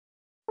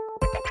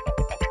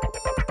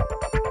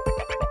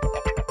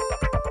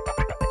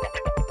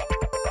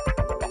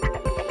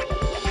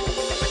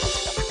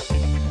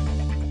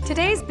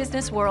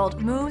business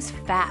world moves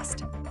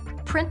fast.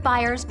 Print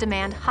buyers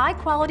demand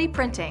high-quality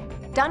printing,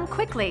 done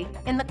quickly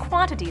in the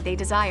quantity they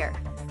desire.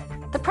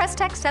 The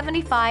Presstek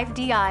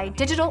 75DI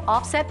digital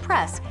offset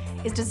press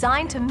is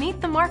designed to meet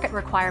the market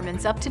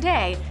requirements of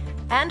today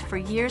and for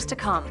years to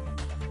come.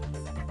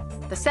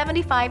 The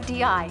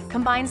 75DI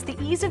combines the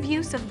ease of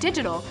use of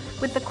digital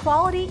with the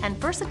quality and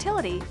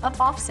versatility of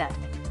offset.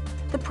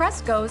 The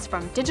press goes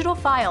from digital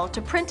file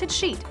to printed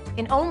sheet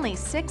in only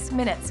 6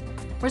 minutes,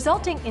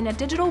 resulting in a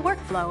digital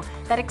workflow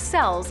that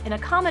excels in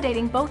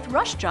accommodating both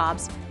rush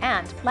jobs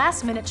and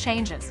last-minute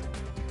changes.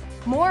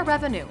 More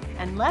revenue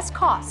and less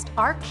cost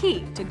are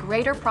key to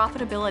greater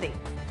profitability.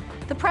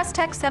 The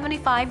Presstek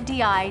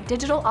 75DI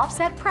digital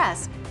offset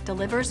press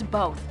delivers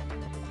both.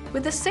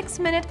 With the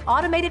 6-minute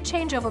automated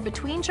changeover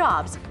between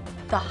jobs,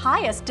 the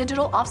highest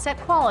digital offset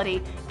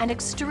quality, and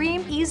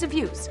extreme ease of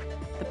use,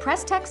 the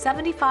Presstek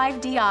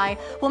 75DI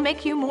will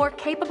make you more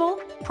capable,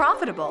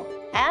 profitable,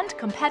 and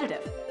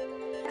competitive.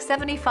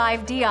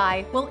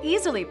 75DI will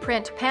easily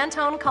print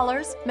Pantone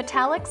colors,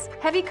 metallics,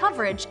 heavy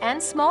coverage,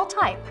 and small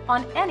type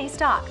on any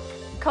stock,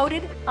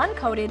 coated,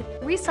 uncoated,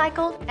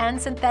 recycled,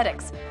 and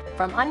synthetics,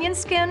 from onion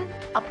skin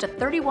up to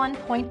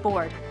 31-point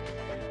board.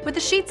 With a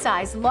sheet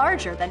size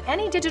larger than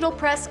any digital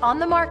press on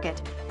the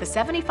market, the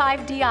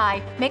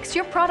 75DI makes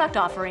your product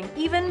offering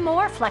even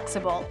more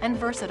flexible and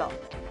versatile.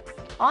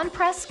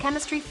 On-press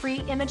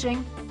chemistry-free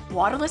imaging,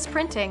 waterless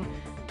printing,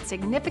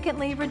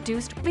 significantly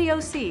reduced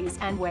VOCs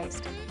and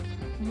waste.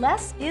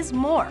 Less is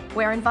more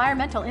where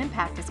environmental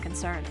impact is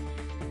concerned.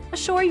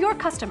 Assure your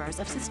customers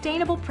of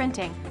sustainable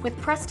printing with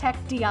Presstek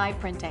DI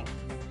printing.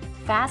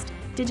 Fast,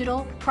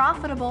 digital,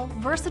 profitable,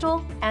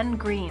 versatile, and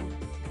green.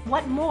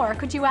 What more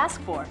could you ask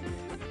for?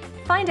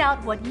 Find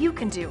out what you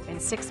can do in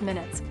 6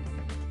 minutes.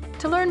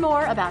 To learn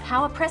more about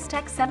how a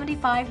Presstek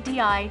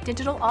 75DI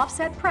digital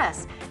offset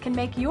press can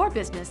make your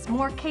business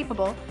more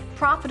capable,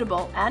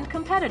 profitable, and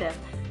competitive,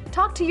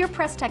 talk to your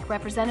Presstek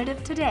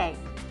representative today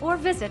or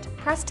visit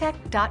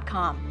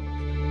presstek.com.